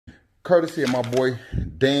courtesy of my boy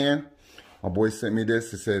Dan. My boy sent me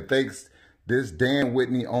this. It said, thanks, this Dan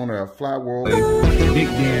Whitney, owner of Flyworld. Big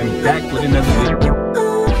Dan back with another video.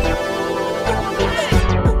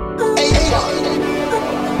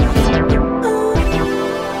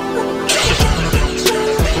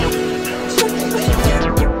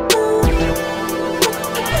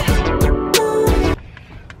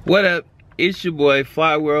 What up? It's your boy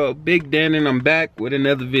Flyworld, Big Dan, and I'm back with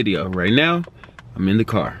another video. Right now, I'm in the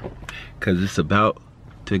car because it's about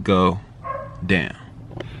to go down.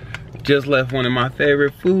 Just left one of my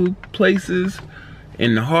favorite food places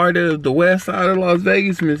in the heart of the west side of Las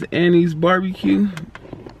Vegas, Miss Annie's Barbecue.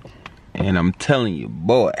 And I'm telling you,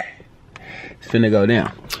 boy, it's finna go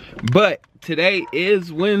down. But today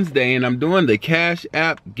is Wednesday and I'm doing the Cash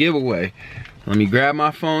App giveaway. Let me grab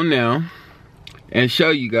my phone now and show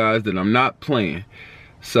you guys that I'm not playing.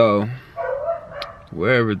 So,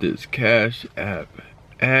 wherever this Cash App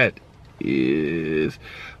at is.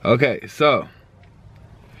 Okay, so,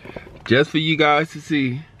 just for you guys to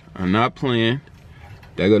see, I'm not playing.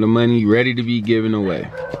 There go the money ready to be given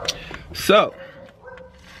away. So,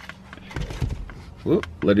 whoop,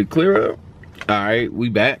 let it clear up. All right, we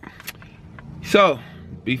back. So,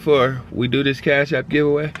 before we do this Cash App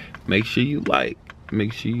giveaway, make sure you like,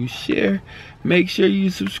 make sure you share, make sure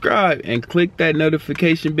you subscribe, and click that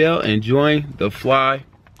notification bell and join the Fly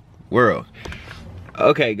World.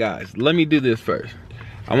 Okay guys, let me do this first.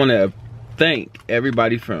 I want to thank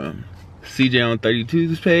everybody from CJ on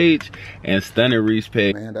 32's page and Stunna Reese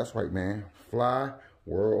page. Man, that's right, man. Fly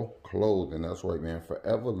World Clothing. That's right, man.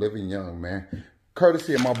 Forever living young, man.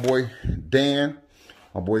 Courtesy of my boy Dan.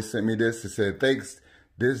 My boy sent me this. It said, thanks,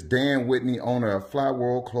 this Dan Whitney, owner of Fly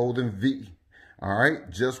World Clothing V. All right,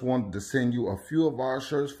 just wanted to send you a few of our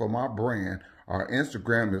shirts for my brand. Our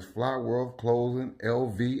Instagram is Flyworld Clothing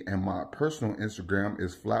LV, and my personal Instagram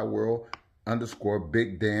is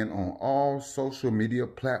Flyworld_Big Dan on all social media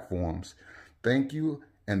platforms. Thank you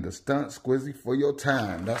and the Stunt Squizzy for your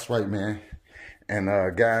time. That's right, man. And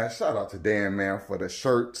guys, shout out to Dan, man, for the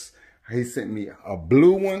shirts. He sent me a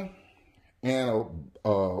blue one and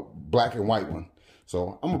a black and white one.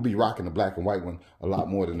 So I'm going to be rocking the black and white one a lot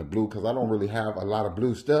more than the blue because I don't really have a lot of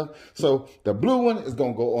blue stuff. So the blue one is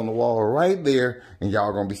going to go on the wall right there. And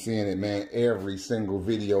y'all going to be seeing it, man, every single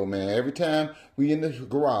video, man. Every time we in the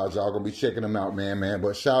garage, y'all going to be checking him out, man.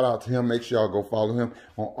 But shout out to him. Make sure y'all go follow him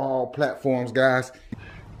on all platforms, guys.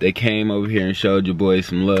 They came over here and showed your boy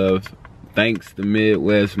some love. Thanks to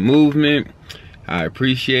Midwest Movement. I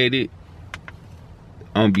appreciate it.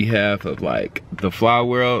 On behalf of like the Fly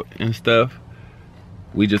World and stuff,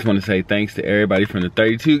 we just want to say thanks to everybody from the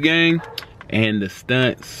 32 gang and the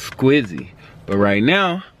Stunt Squizzy. But right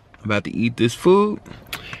now, I'm about to eat this food.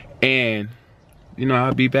 And, you know,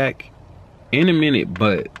 I'll be back in a minute.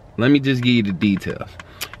 But let me just give you the details.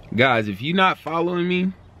 Guys, if you're not following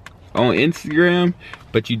me on Instagram,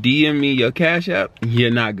 but you DM me your Cash App,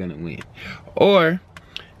 you're not going to win. Or,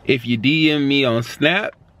 if you DM me on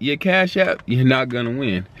Snap, your Cash App, you're not going to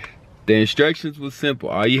win. The instructions was simple.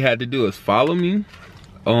 All you had to do is follow me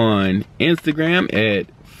on Instagram at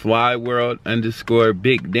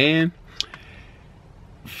Flyworld_Big Dan.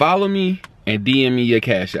 Follow me and DM me your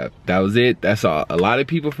Cash App. That was it. That's all. A lot of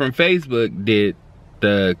people from Facebook did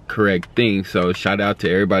the correct thing. So shout out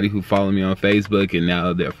to everybody who followed me on Facebook and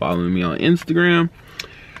now they're following me on Instagram.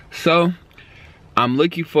 So I'm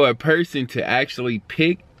looking for a person to actually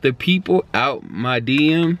pick the people out my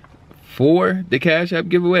DM for the Cash App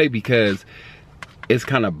giveaway because it's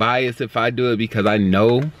kind of biased if I do it because I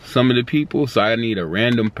know some of the people, so I need a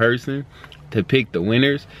random person to pick the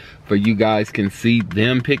winners for you guys can see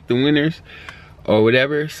them pick the winners or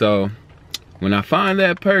whatever. So when I find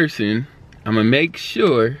that person, I'm gonna make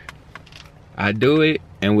sure I do it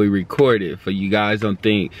and we record it for you guys. Don't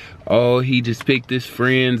think, oh, he just picked his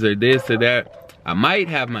friends or this or that. I might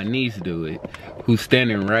have my niece do it, who's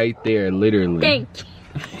standing right there literally. Thank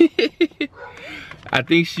you. I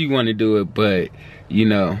think she want to do it, but you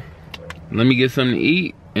know, let me get something to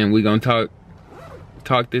eat and we're gonna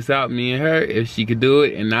talk this out, me and her. If she could do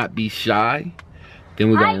it and not be shy, then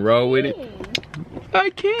we're gonna roll with it.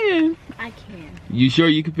 I can. You sure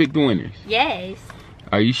you can pick the winners? Yes.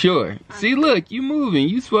 Are you sure? See, look, you moving.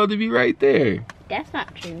 You supposed to be right there. That's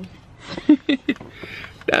not true.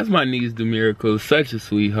 That's my niece, the miracle. Such a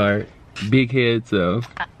sweetheart. Big head, so.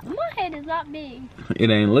 My head is not big. It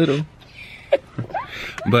ain't little.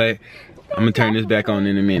 But I'm gonna turn this back on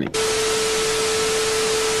in a minute.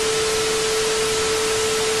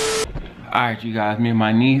 Alright, you guys, me and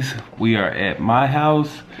my niece, we are at my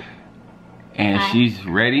house and she's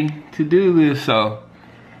ready to do this, so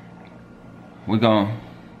we're gonna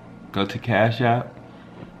go to Cash App.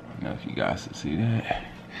 I don't know if you guys can see that.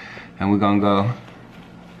 And we're gonna go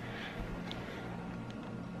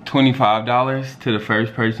 $25 to the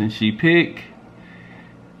first person she pick.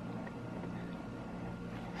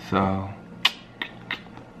 So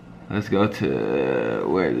let's go to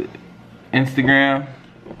where is it? Instagram.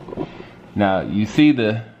 Now you see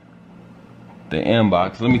the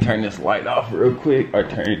inbox. Let me turn this light off real quick, or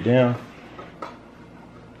turn it down.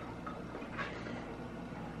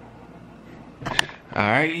 All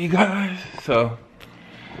right, you guys. So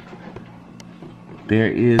there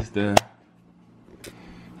is the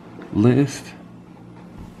list.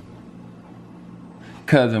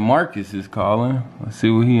 Cousin Marcus is calling. Let's see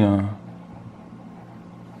what he on.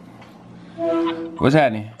 What's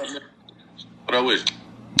happening? What I wish?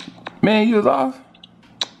 Man, you was off?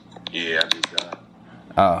 Yeah, I just got.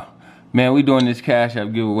 Oh, man, we doing this Cash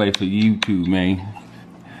App giveaway for YouTube, man.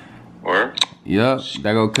 Or? Yup,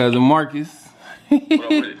 there go Cousin Marcus. What I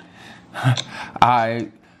wish?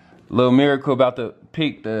 Alright, little miracle about to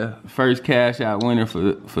pick the first Cash App winner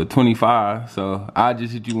for 25. So I'll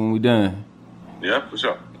just hit you when we done. Yeah, for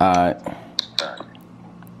sure. Alright. Alright.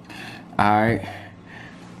 Alright.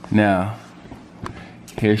 Now,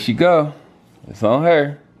 here she go. It's on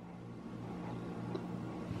her.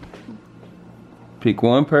 Pick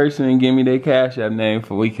one person and give me their Cash App name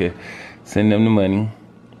for we could send them the money.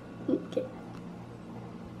 Okay.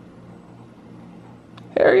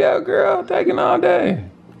 Hurry up, girl. Taking all day.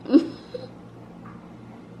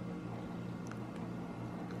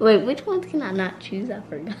 Wait, which ones can I not choose? I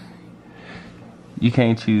forgot. You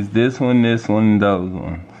can't choose this one, and those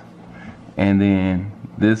ones. And then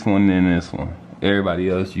this one and this one. Everybody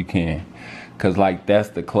else you can. Cause like that's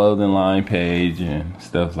the clothing line page and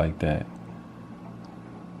stuff like that.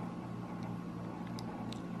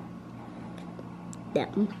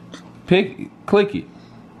 That one. Click it.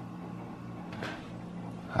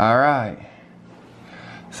 All right.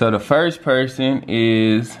 So the first person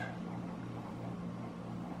is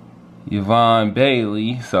Yvonne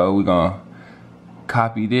Bailey. So we're gonna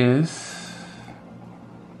copy this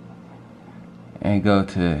and go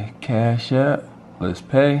to Cash App. Let's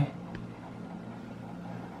pay.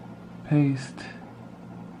 Paste.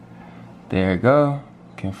 There you go.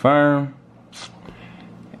 Confirm.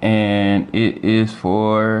 And it is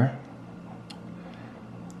for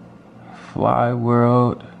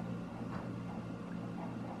Flyworld.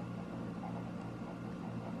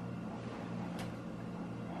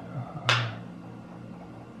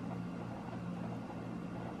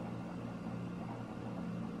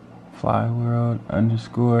 Flyworld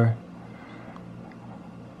 _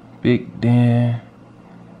 Big Dan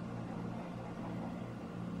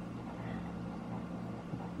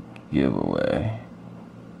giveaway.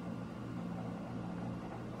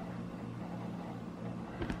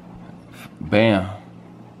 Bam.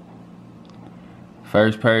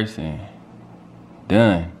 First person.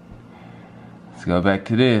 Done. Let's go back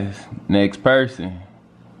to this. Next person.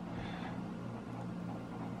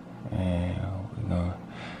 And we're gonna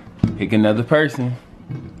pick another person.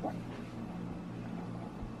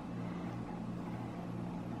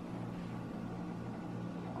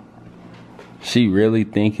 She really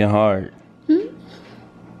thinking hard.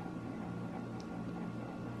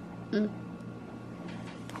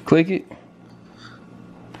 Click it.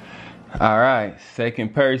 All right,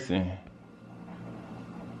 second person.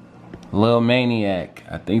 Lil Maniac.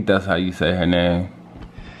 I think that's how you say her name.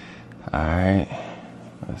 All right,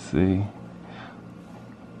 let's see.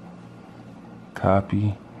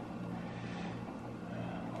 Copy.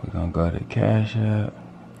 We're gonna go to Cash App.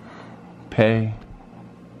 Pay.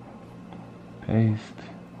 Paste.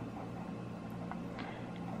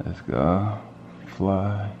 Let's go.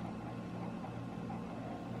 Flyworld.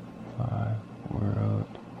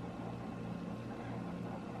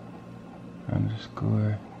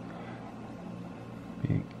 _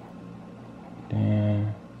 Big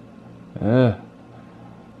Dan.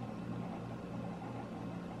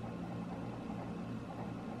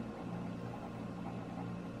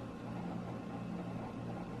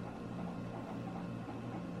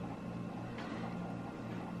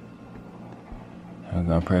 I'm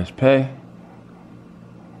gonna press pay.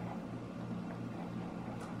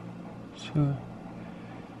 Sure.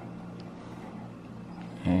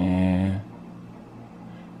 And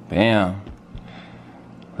bam.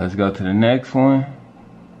 Let's go to the next one.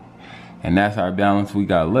 And that's our balance we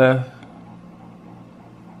got left.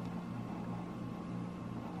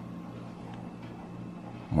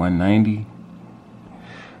 $190.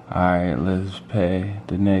 Alright, let's pay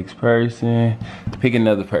the next person. Pick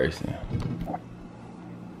another person.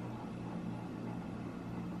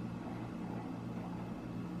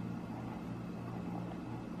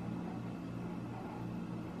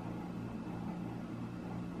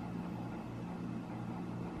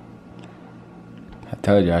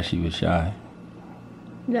 told y'all she was shy.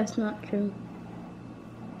 That's not true.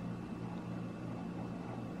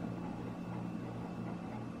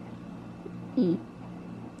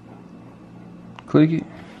 Click it.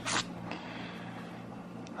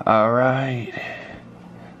 All right.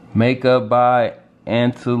 Makeup by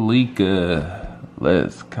Angelika.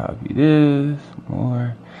 Let's copy this.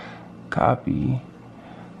 More. Copy.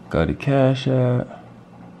 Go to Cash App.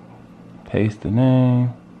 Paste the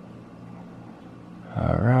name.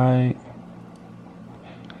 All right.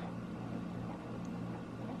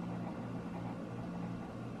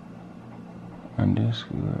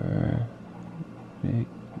 Underscore. Big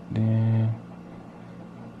Dan.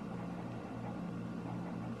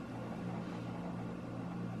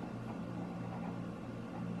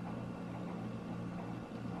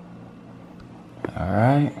 All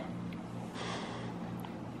right.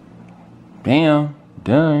 Bam.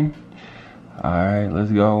 Done. All right.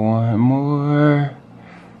 Let's go one more.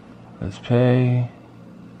 Let's pay.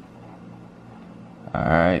 All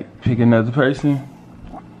right. Pick another person.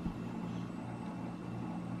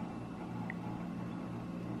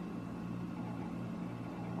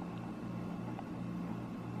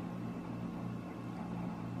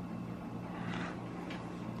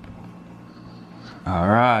 All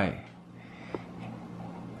right.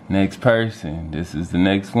 Next person. This is the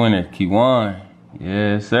next winner. Kiwan.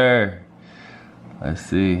 Yes, sir. Let's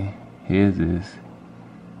see. Here's this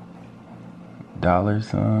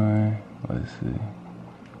 $sign. Let's see.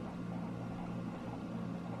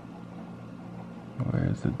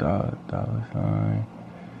 Where's the $sign?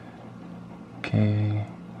 K.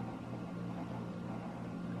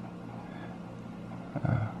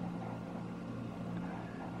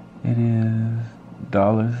 It is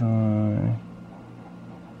 $sign.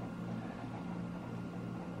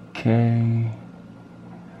 K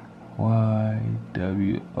Y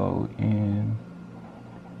W O N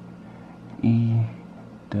E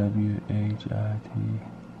W H I T.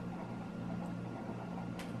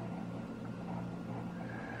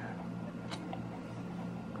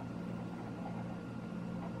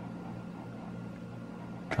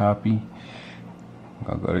 Copy.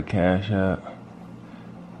 I'll go to Cash App.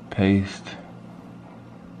 Paste.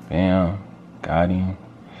 Bam. Got him.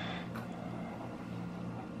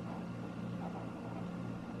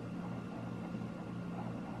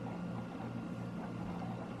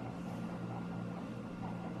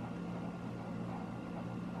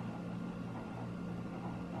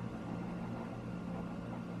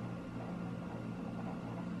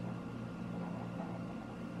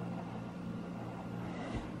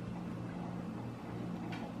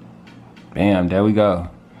 Bam, there we go.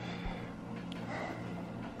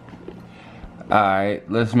 Alright,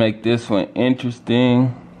 let's make this one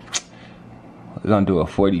interesting. We're gonna do a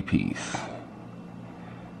 40 piece.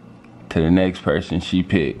 To the next person she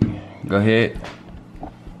picked. Go ahead.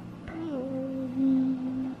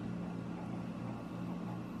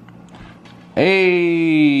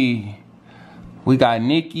 Hey, we got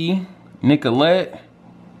Nicolette.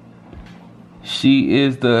 She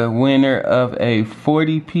is the winner of a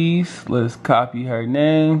 40 piece. Let's copy her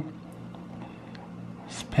name.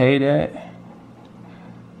 Let's pay that.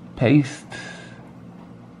 Paste.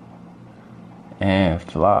 And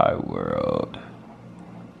Flyworld.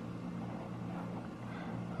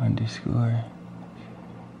 Underscore.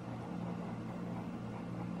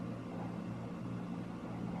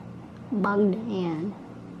 Bogdan.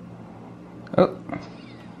 Oh.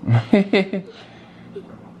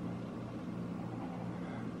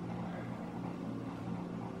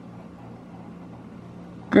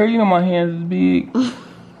 Girl, you know my hands is big.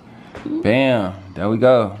 Bam. There we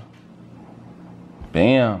go.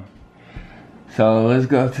 Bam. So let's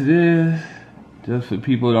go to this. Just so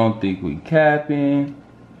people don't think we capping.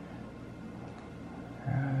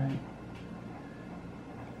 Alright.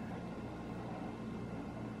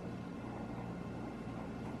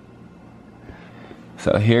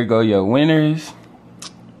 So here go your winners.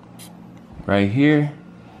 Right here.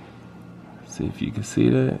 See if you can see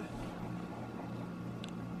that.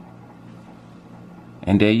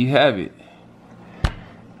 And there you have it.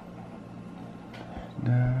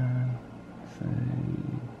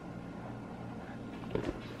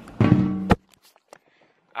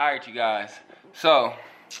 Alright, you guys. So,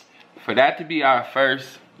 for that to be our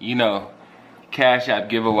first, Cash App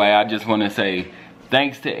giveaway, I just want to say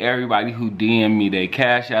thanks to everybody who DM'd me their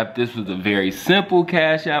Cash App. This was a very simple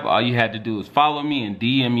Cash App. All you had to do was follow me and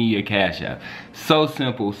DM me your Cash App. So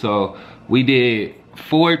simple. So, we did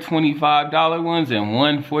 4 $25 ones and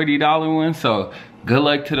 1 $40 one. So good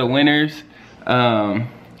luck to the winners.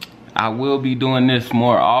 I will be doing this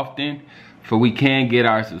more often for we can get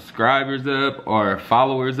our subscribers up or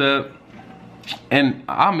followers up. And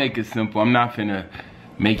I'll make it simple. I'm not finna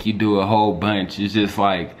make you do a whole bunch. It's just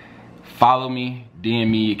like, follow me, DM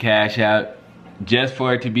me your cash out. Just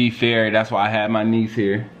for it to be fair, that's why I had my niece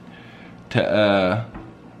here to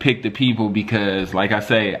pick the people, because like I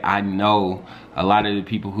say, I know a lot of the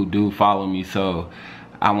people who do follow me, so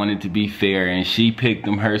I wanted to be fair, and she picked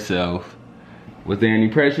them herself. Was there any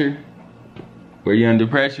pressure? Were you under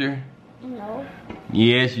pressure? No.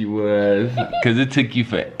 Yes, you was, because it took you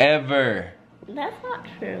forever. That's not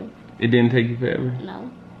true. It didn't take you forever?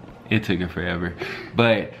 No. It took her forever.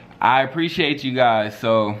 But I appreciate you guys.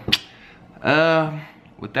 So,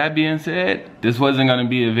 with that being said, this wasn't gonna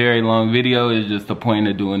be a very long video. It's just the point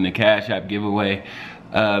of doing the Cash App giveaway.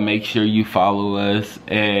 Make sure you follow us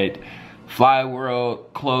at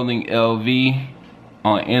Flyworld Clothing LV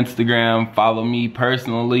on Instagram. Follow me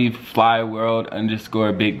personally,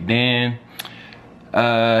 Flyworld_Big Dan.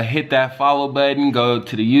 Hit that follow button, go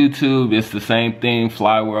to the YouTube, it's the same thing,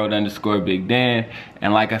 Flyworld_Big Dan.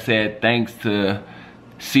 And like I said, thanks to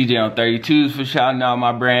CJ on 32s for shouting out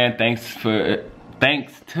my brand. Thanks to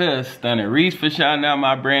Stunna Reese for shouting out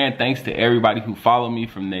my brand. Thanks to everybody who follow me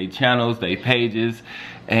from their channels, their pages.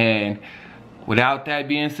 And without that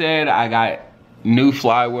being said, I got new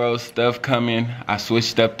Flyworld stuff coming. I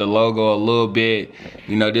switched up the logo a little bit.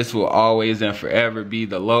 You know, this will always and forever be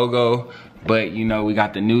the logo. But you know, we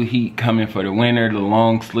got the new heat coming for the winter, the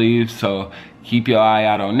long sleeves. So keep your eye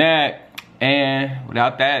out on that. And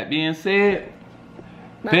without that being said,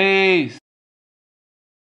 peace.